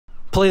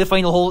play the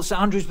final hole at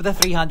St Andrews with a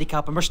 3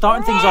 handicap, and we're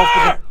starting things off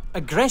with an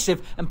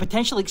aggressive and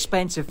potentially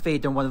expensive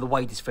fade on one of the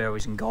widest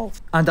fairways in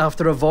golf. And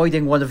after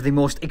avoiding one of the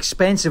most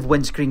expensive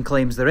windscreen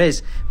claims there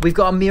is, we've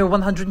got a mere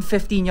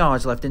 115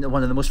 yards left into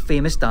one of the most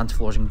famous dance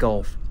floors in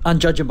golf.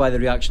 And judging by the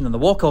reaction on the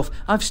walk-off,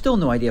 I've still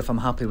no idea if I'm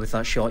happy with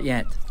that shot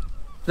yet.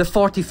 The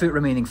 40 foot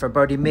remaining for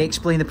birdie may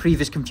explain the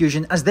previous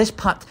confusion, as this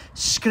putt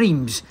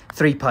screams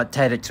 3-putt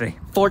territory.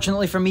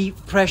 Fortunately for me,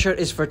 pressure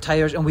is for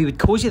tyres, and we would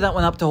cosy that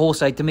one up to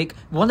holeside to make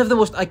one of the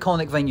most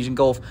iconic venues in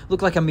golf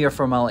look like a mere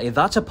formality.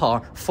 That's a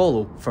par.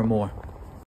 Follow for more.